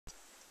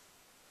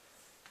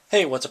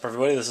Hey, what's up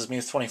everybody, this is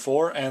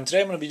Marth24, and today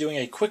I'm going to be doing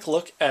a quick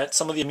look at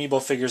some of the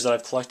Amiibo figures that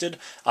I've collected.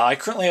 I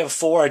currently have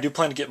 4, I do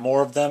plan to get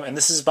more of them, and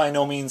this is by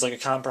no means like a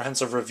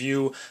comprehensive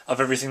review of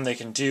everything they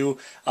can do.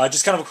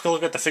 Just kind of a quick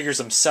look at the figures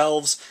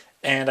themselves,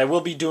 and I will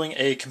be doing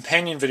a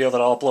companion video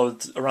that I'll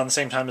upload around the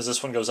same time as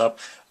this one goes up,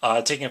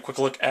 taking a quick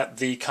look at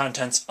the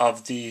contents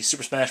of the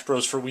Super Smash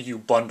Bros. For Wii U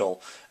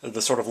bundle, the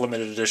sort of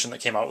limited edition that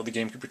came out with the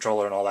GameCube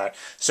controller and all that.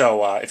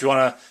 So if you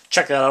want to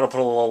check that out, I'll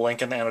put a little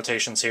link in the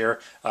annotations here,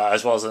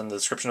 as well as in the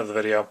description of the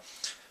video.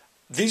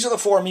 These are the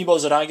 4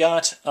 Amiibos that I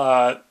got.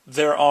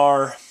 There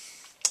are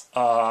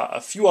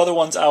a few other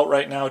ones out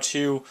right now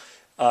too.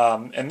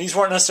 And these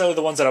weren't necessarily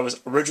the ones that I was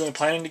originally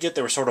planning to get.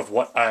 They were sort of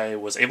what I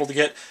was able to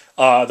get.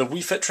 The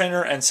Wii Fit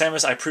Trainer and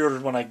Samus I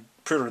pre-ordered when I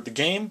pre-ordered the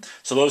game.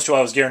 So those 2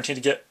 I was guaranteed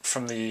to get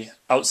from the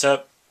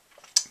outset.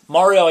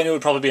 Mario I knew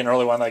would probably be an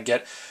early one that I'd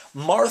get.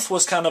 Marth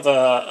was kind of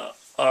a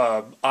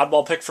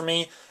oddball pick for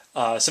me,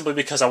 simply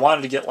because I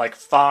wanted to get like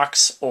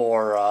Fox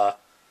or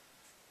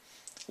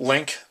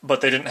Link,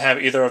 but they didn't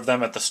have either of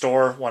them at the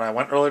store when I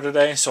went earlier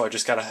today, so I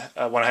just went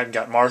ahead and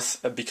got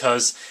Marth,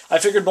 because I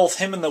figured both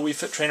him and the Wii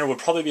Fit Trainer would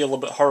probably be a little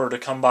bit harder to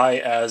come by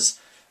as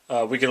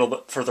we get a little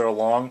bit further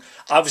along.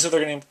 Obviously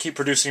they're going to keep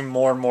producing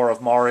more and more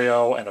of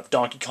Mario, and of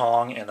Donkey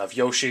Kong, and of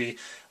Yoshi,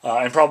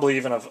 and probably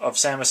even of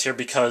Samus here,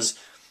 because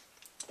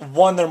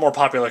 1, they're more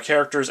popular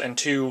characters, and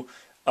 2,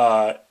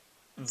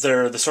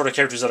 they're the sort of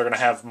characters that are going to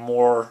have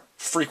more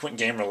frequent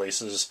game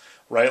releases,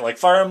 right? Like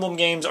Fire Emblem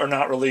games are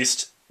not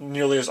released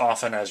nearly as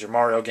often as your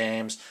Mario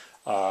games,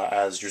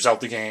 as your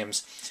Zelda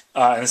games,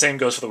 and the same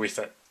goes for the Wii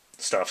Fit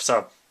stuff.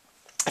 So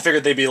I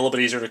figured they'd be a little bit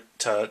easier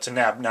to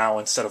nab now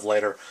instead of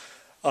later.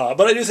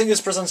 But I do think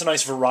this presents a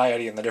nice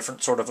variety in the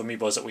different sort of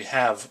Amiibos that we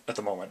have at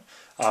the moment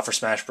for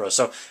Smash Bros.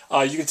 So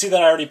you can see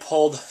that I already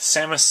pulled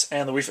Samus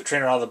and the Wii Fit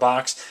Trainer out of the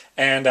box,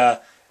 and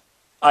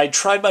I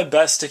tried my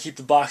best to keep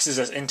the boxes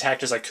as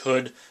intact as I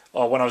could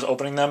when I was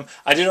opening them.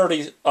 I did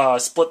already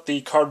split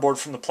the cardboard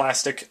from the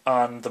plastic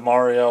on the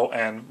Mario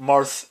and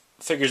Marth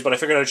figures, but I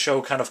figured I'd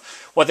show kind of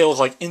what they look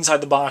like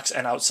inside the box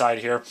and outside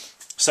here.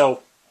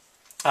 So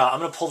I'm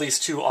going to pull these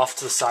 2 off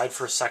to the side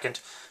for a second,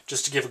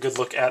 just to give a good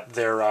look at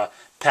their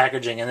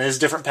packaging. And it is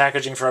different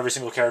packaging for every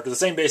single character. The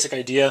same basic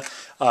idea.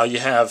 You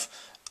have,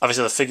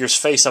 obviously, the figure's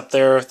face up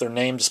there, their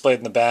name displayed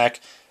in the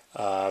back.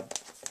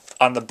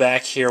 On the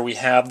back here, we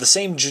have the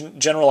same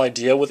general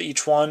idea with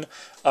each one,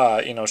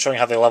 showing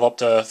how they level up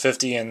to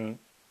 50 in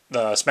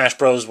Smash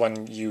Bros.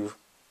 When you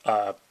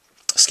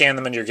scan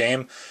them into your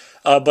game.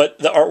 But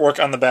the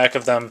artwork on the back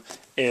of them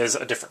is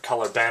a different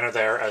color banner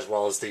there, as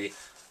well as the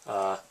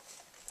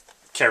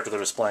character they're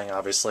displaying,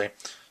 obviously.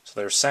 So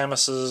there's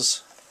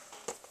Samus's.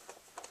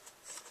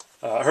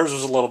 Hers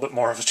was a little bit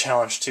more of a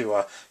challenge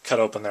to cut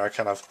open there. I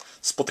kind of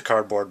split the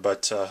cardboard,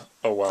 but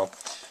oh well.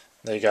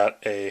 They got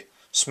a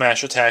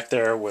smash attack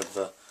there with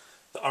the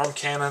arm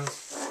cannon.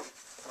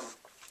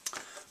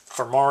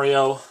 For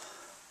Mario,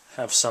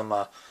 have some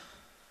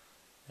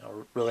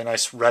really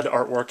nice red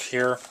artwork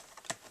here.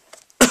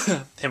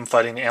 Him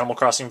fighting the Animal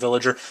Crossing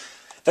villager.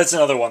 That's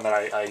another one that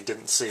I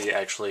didn't see,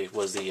 actually,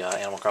 was the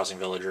Animal Crossing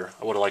villager.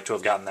 I would have liked to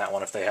have gotten that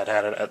one if they had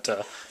it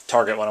at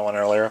Target when I went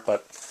earlier.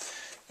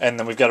 And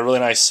then we've got a really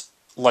nice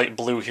light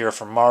blue here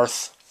from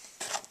Marth,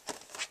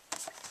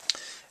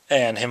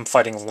 and him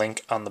fighting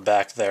Link on the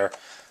back there.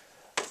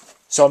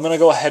 So I'm going to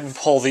go ahead and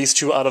pull these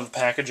 2 out of the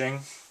packaging,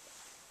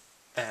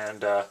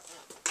 and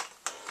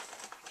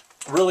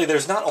really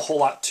there's not a whole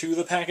lot to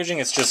the packaging.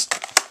 It's just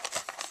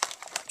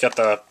got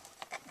the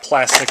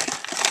plastic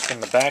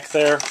in the back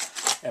there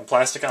and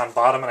plastic on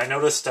bottom. And I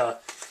noticed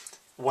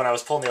when I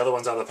was pulling the other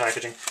ones out of the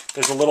packaging,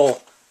 there's a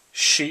little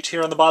sheet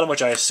here on the bottom,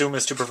 which I assume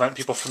is to prevent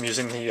people from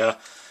using the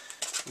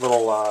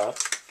little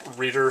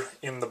reader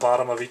in the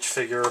bottom of each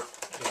figure,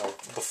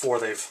 before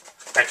they've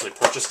actually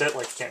purchased it.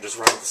 Like, you can't just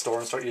run to the store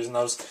and start using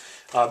those,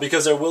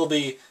 because there will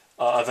be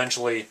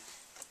eventually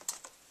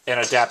an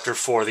adapter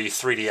for the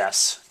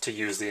 3DS to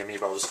use the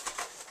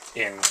Amiibos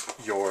in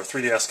your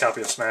 3DS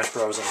copy of Smash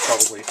Bros. And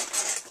probably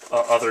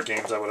other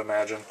games, I would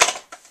imagine.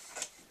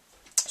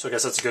 So I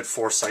guess that's a good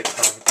foresight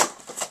on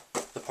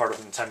the part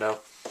of Nintendo.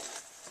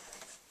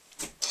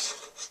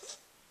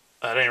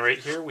 At any rate,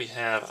 here we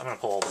have... I'm going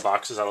to pull all the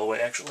boxes out of the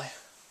way, actually.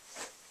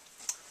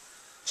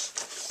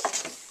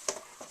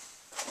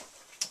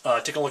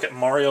 Take a look at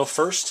Mario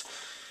first.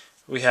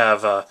 We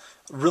have a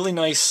really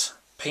nice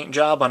paint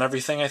job on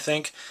everything, I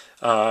think.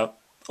 A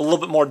little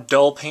bit more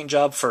dull paint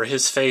job for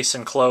his face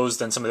and clothes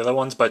than some of the other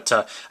ones, but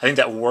I think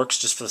that works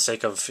just for the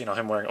sake of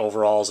him wearing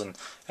overalls and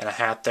a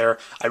hat there.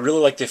 I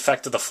really like the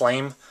effect of the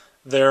flame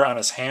there on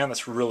his hand.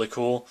 That's really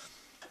cool.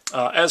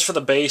 As for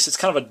the base, it's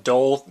kind of a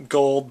dull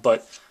gold,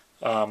 but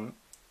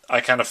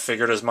I kind of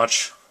figured as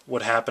much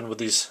would happen with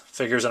these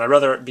figures, and I'd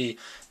rather it be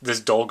this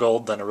dull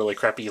gold than a really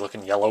crappy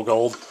looking yellow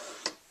gold.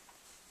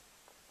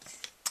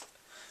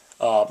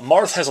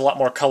 Marth has a lot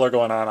more color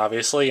going on,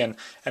 obviously, and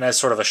has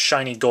sort of a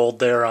shiny gold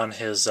there on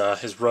his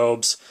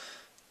robes.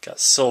 Got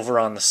silver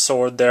on the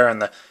sword there,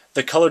 and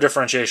the color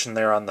differentiation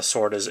there on the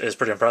sword is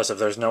pretty impressive.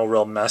 There's no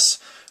real mess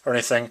or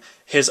anything.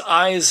 His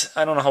eyes,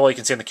 I don't know how well you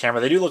can see in the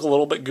camera, they do look a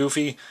little bit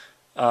goofy,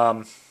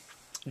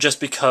 just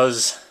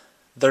because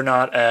they're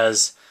not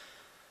as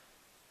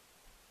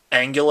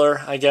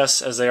angular, I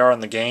guess, as they are in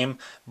the game.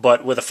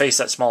 But with a face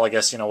that small, I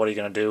guess, what are you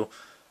going to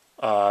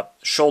do?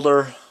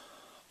 Shoulder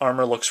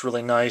armor looks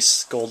really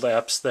nice, gold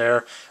apps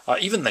there.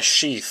 Even the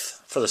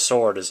sheath for the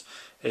sword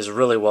is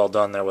really well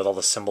done there with all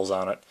the symbols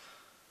on it.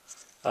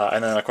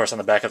 And then, of course, on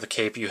the back of the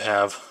cape you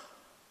have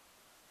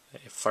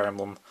a Fire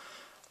Emblem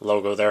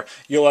logo there.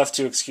 You'll have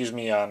to excuse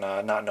me on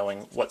not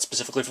knowing what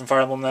specifically from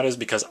Fire Emblem that is,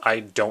 because I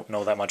don't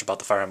know that much about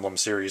the Fire Emblem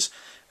series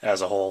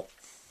as a whole.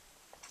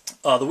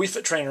 The Wii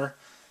Fit Trainer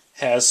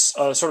has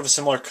sort of a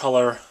similar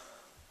color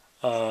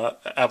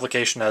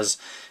application as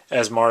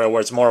Mario,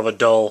 where it's more of a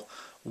dull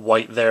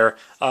white there.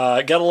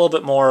 Got a little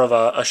bit more of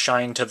a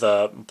shine to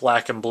the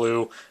black and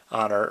blue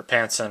on her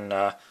pants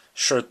and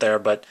shirt there,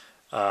 but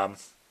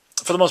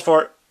for the most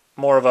part,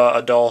 more of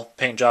a dull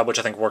paint job, which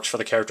I think works for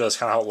the character. That's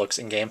kind of how it looks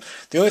in-game.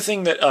 The only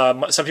thing that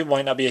some people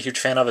might not be a huge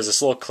fan of is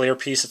this little clear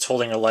piece that's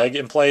holding her leg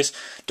in place.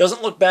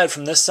 Doesn't look bad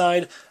from this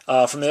side.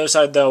 From the other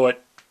side, though,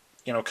 it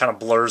kind of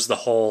blurs the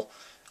whole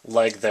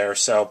leg there.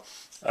 So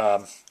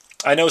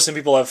I know some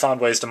people have found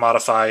ways to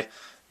modify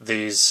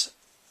these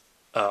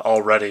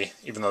already,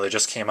 even though they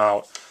just came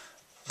out.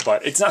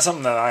 But it's not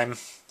something that I'm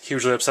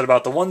hugely upset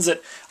about. The ones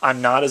that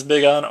I'm not as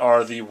big on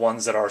are the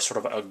ones that are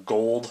sort of a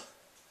gold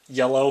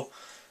yellow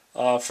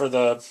for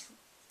the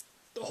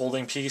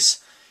holding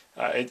piece.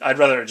 I'd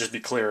rather it just be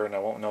clear and I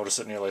won't notice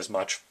it nearly as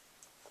much.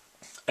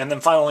 And then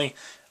finally,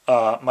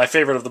 my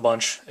favorite of the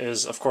bunch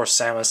is, of course,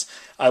 Samus.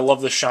 I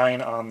love the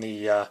shine on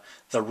the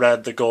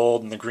red, the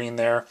gold, and the green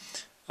there.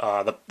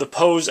 The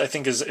pose, I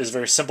think, is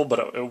very simple,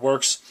 but it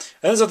works.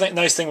 And there's a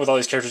nice thing with all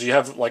these characters. You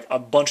have like a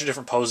bunch of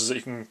different poses that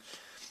you can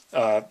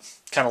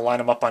kind of line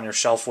them up on your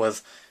shelf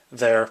with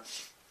there.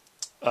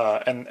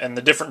 And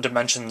the different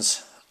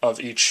dimensions of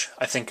each,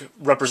 I think,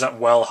 represent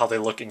well how they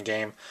look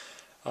in-game.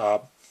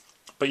 But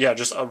yeah,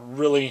 just a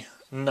really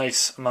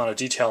nice amount of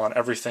detail on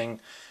everything,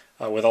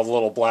 with all the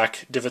little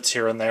black divots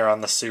here and there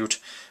on the suit,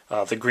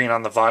 the green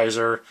on the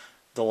visor,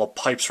 the little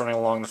pipes running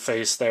along the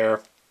face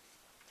there.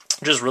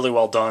 Just really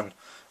well done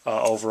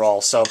overall.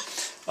 So,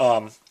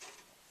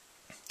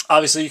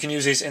 obviously you can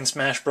use these in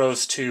Smash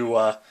Bros.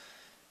 To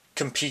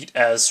compete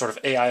as sort of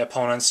AI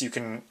opponents. You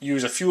can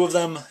use a few of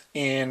them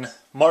in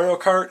Mario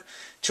Kart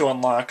to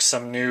unlock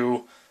some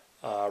new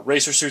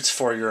racer suits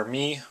for your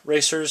Mii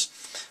racers.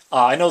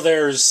 I know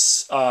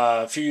there's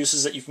a few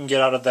uses that you can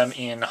get out of them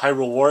in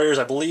Hyrule Warriors.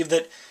 I believe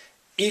that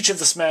each of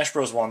the Smash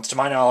Bros. Ones, to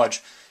my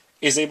knowledge,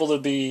 is able to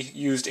be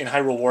used in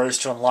Hyrule Warriors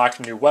to unlock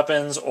new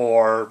weapons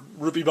or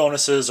rupee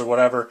bonuses or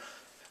whatever,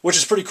 which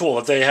is pretty cool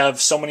that they have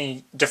so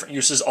many different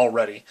uses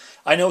already.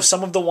 I know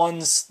some of the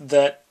ones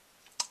that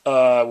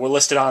were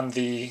listed on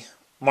the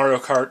Mario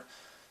Kart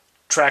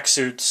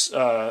tracksuits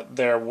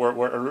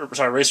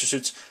racer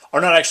suits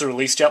are not actually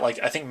released yet. Like,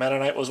 I think Meta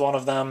Knight was one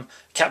of them,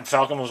 Captain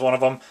Falcon was one of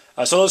them.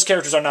 So those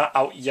characters are not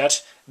out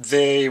yet.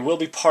 They will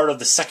be part of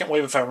the second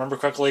wave, if I remember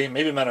correctly.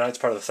 Maybe Meta Knight's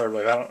part of the third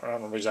wave. I don't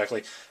remember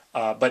exactly.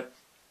 But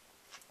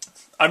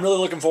I'm really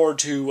looking forward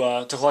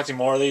to collecting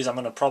more of these. I'm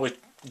going to probably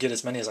get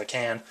as many as I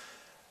can.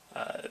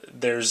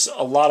 There's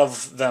a lot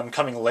of them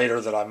coming later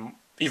that I'm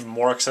even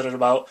more excited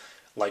about,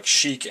 like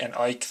Sheik and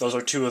Ike. Those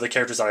are two of the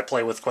characters that I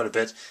play with quite a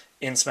bit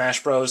in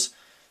Smash Bros.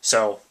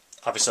 So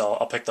obviously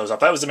I'll pick those up.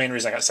 That was the main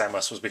reason I got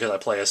Samus, was because I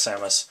play as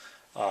Samus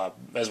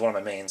as one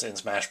of my mains in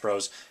Smash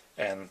Bros.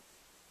 And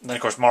then,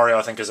 of course, Mario,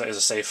 I think, is a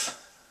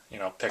safe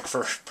pick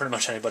for pretty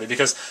much anybody,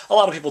 because a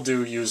lot of people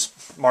do use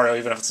Mario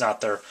even if it's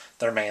not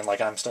their main.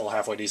 Like, I'm still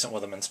halfway decent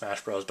with them in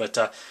Smash Bros. But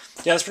yeah,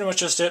 that's pretty much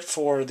just it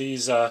for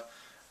these little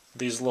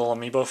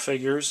Amiibo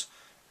figures.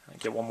 I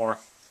get one more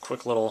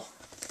quick little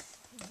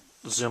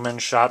zoom in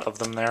shot of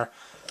them there.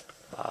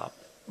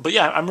 But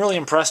yeah, I'm really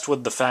impressed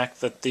with the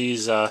fact that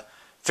these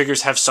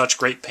figures have such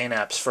great paint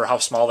apps for how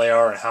small they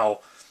are and how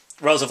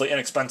relatively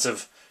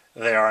inexpensive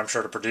they are, I'm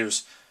sure, to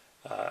produce.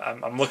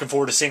 I'm looking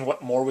forward to seeing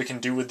what more we can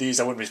do with these.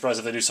 I wouldn't be surprised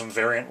if they do some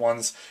variant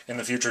ones in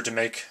the future to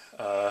make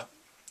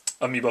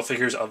Amiibo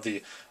figures of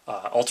the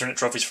alternate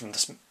trophies from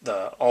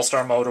the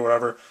All-Star mode or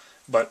whatever.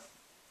 But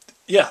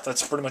yeah,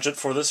 that's pretty much it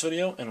for this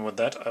video, and with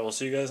that, I will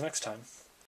see you guys next time.